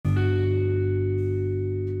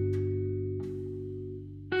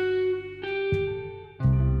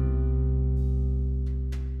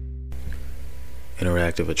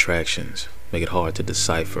Interactive attractions make it hard to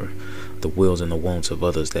decipher the wills and the wants of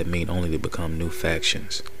others that mean only to become new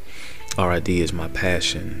factions. R.I.D. is my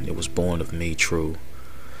passion, it was born of me true,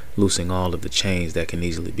 loosing all of the chains that can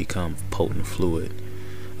easily become potent fluid,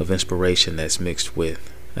 of inspiration that's mixed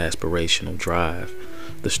with aspirational drive.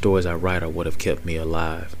 The stories I write are what have kept me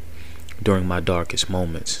alive. During my darkest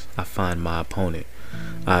moments, I find my opponent,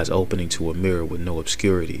 eyes opening to a mirror with no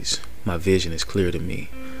obscurities. My vision is clear to me.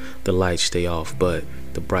 The lights stay off, but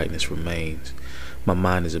the brightness remains. My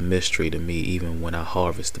mind is a mystery to me even when I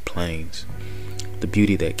harvest the plains. The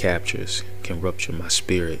beauty that captures can rupture my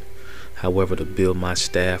spirit. However, to build my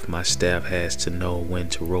staff has to know when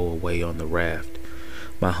to row away on the raft.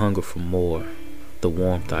 My hunger for more, the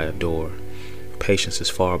warmth I adore. Patience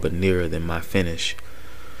is far but nearer than my finish.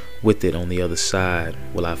 With it on the other side,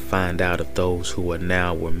 will I find out if those who are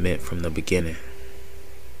now were meant from the beginning.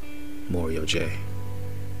 Morio J.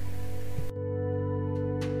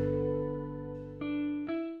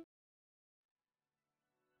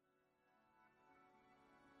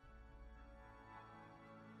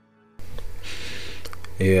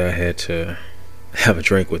 Yeah, I had to have a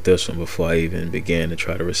drink with this one before I even began to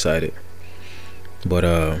try to recite it. But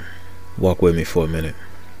walk with me for a minute.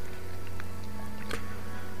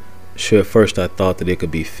 Sure, at first I thought that it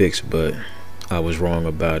could be fixed, but I was wrong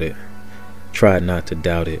about it. Tried not to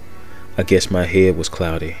doubt it. I guess my head was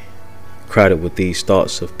cloudy, crowded with these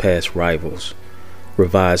thoughts of past rivals,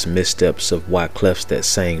 revised missteps of Wyclefs that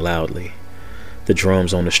sang loudly. The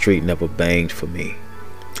drums on the street never banged for me,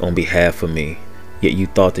 on behalf of me, yet you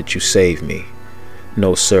thought that you saved me.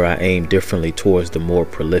 No, sir, I aimed differently towards the more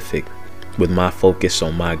prolific, with my focus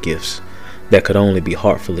on my gifts that could only be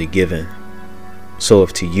heartfully given. So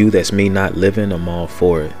if to you that's me not living, I'm all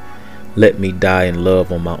for it. Let me die in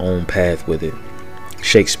love on my own path with it.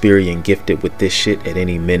 Shakespearean gifted with this shit at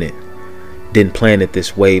any minute. Didn't plan it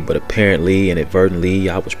this way, but apparently and inadvertently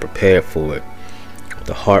I was prepared for it.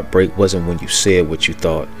 The heartbreak wasn't when you said what you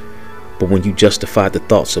thought, but when you justified the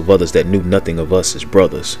thoughts of others that knew nothing of us as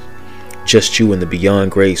brothers. Just you in the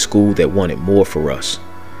beyond grade school that wanted more for us.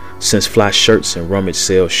 Since fly shirts and rummage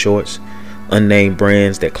sale shorts, unnamed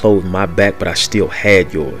brands that clothed my back, but I still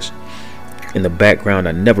had yours. In the background,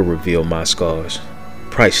 I never revealed my scars.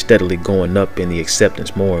 Price steadily going up in the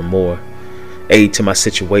acceptance more and more. Aid to my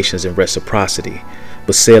situations in reciprocity,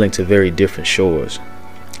 but sailing to very different shores.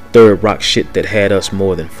 Third rock shit that had us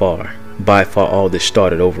more than far. By far all this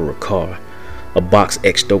started over a car. A box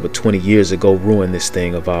etched over 20 years ago ruined this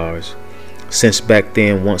thing of ours. Since back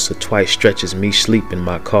then once or twice stretches me sleep in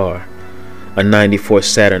my car. A 94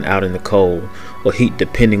 Saturn out in the cold, or heat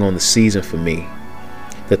depending on the season for me.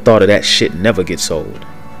 The thought of that shit never gets old.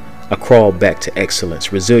 I crawled back to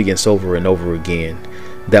excellence, resilience over and over again.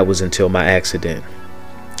 That was until my accident.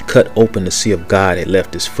 Cut open the sea of God had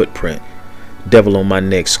left its footprint. Devil on my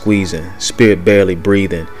neck squeezing, spirit barely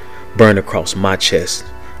breathing, burn across my chest.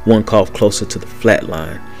 One cough closer to the flat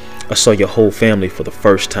line. I saw your whole family for the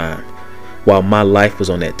first time, while my life was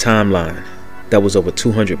on that timeline. That was over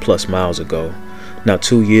 200 plus miles ago. Now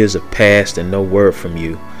 2 years have passed and no word from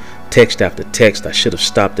you. Text after text, I should have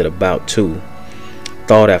stopped at about 2.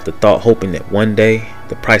 Thought after thought, hoping that one day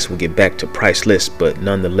the price would get back to priceless, but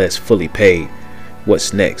nonetheless fully paid.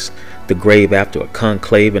 What's next? The grave after a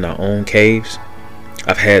conclave in our own caves?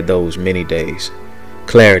 I've had those many days.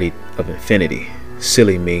 Clarity of infinity.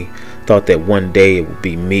 Silly me. Thought that one day it would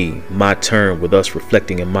be me, my turn, with us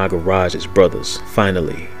reflecting in my garage as brothers.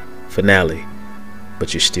 Finally. Finale.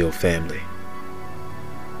 But you're still family.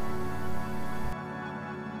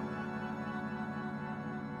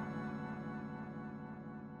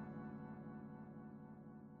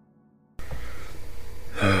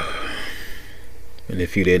 And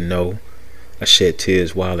if you didn't know, I shed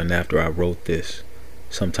tears while and after I wrote this.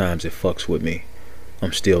 Sometimes it fucks with me.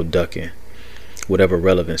 I'm still ducking whatever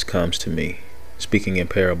relevance comes to me, speaking in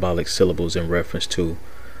parabolic syllables in reference to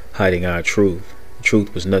hiding our truth.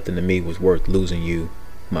 Truth was nothing to me was worth losing you,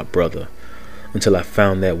 my brother, until I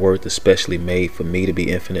found that worth especially made for me to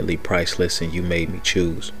be infinitely priceless, and you made me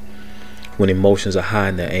choose. When emotions are high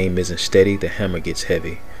and the aim isn't steady, the hammer gets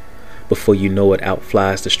heavy. Before you know it,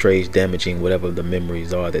 outflies the strays, damaging whatever the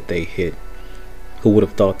memories are that they hit. Who would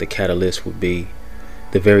have thought the catalyst would be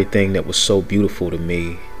the very thing that was so beautiful to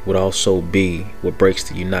me would also be what breaks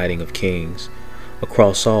the uniting of kings.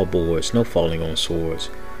 Across all boards, no falling on swords.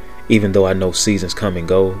 Even though I know seasons come and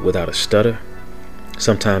go without a stutter,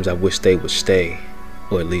 sometimes I wish they would stay,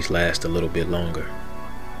 or at least last a little bit longer.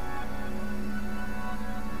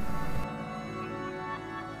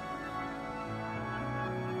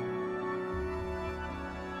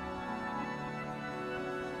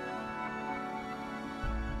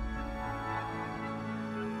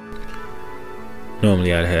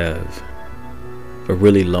 Normally I'd have a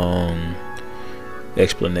really long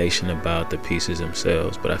explanation about the pieces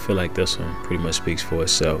themselves, but I feel like this one pretty much speaks for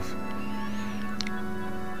itself.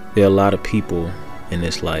 There are a lot of people in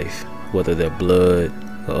this life, whether they're blood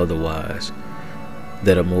or otherwise,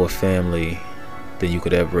 that are more family than you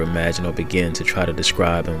could ever imagine or begin to try to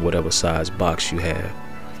describe in whatever size box you have.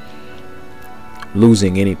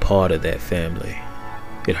 Losing any part of that family,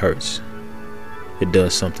 it hurts. It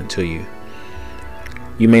does something to you.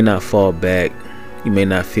 You may not fall back, you may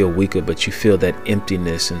not feel weaker, but you feel that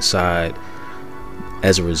emptiness inside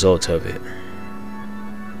as a result of it.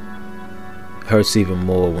 It hurts even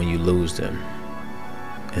more when you lose them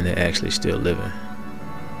and they're actually still living.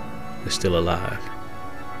 They're still alive.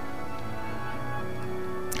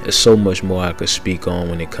 There's so much more I could speak on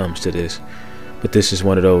when it comes to this, but this is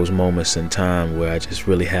one of those moments in time where I just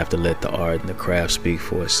really have to let the art and the craft speak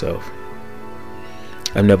for itself.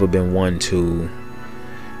 I've never been one to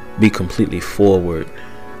be completely forward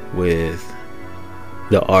with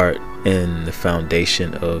the art and the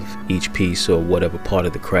foundation of each piece or whatever part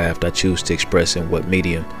of the craft I choose to express in what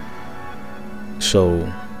medium.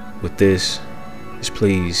 So with this, just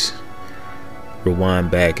please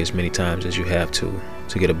rewind back as many times as you have to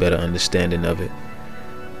get a better understanding of it.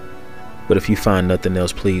 But if you find nothing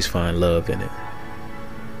else, please find love in it.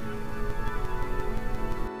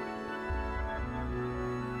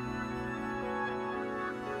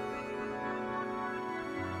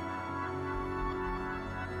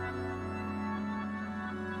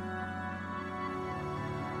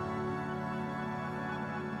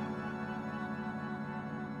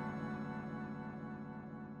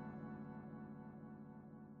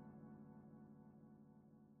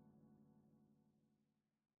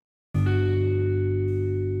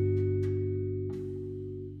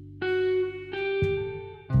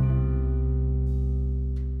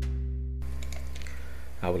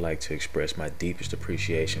 I would like to express my deepest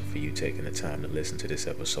appreciation for you taking the time to listen to this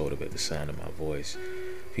episode of At the Sound of My Voice.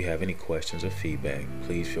 If you have any questions or feedback,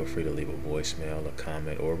 please feel free to leave a voicemail, a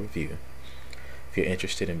comment, or a review. If you're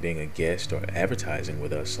interested in being a guest or advertising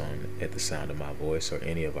with us on At the Sound of My Voice or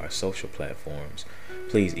any of our social platforms,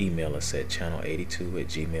 please email us at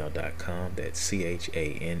channel82@gmail.com. That's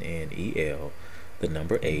CHANNEL, the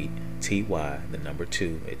number 8, TY, the number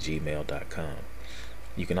 2 at gmail.com.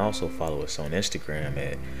 You can also follow us on Instagram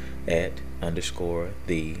at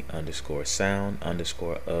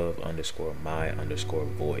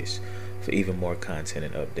 _the_sound_of_my_voice for even more content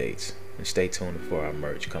and updates. And stay tuned for our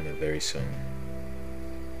merch coming very soon.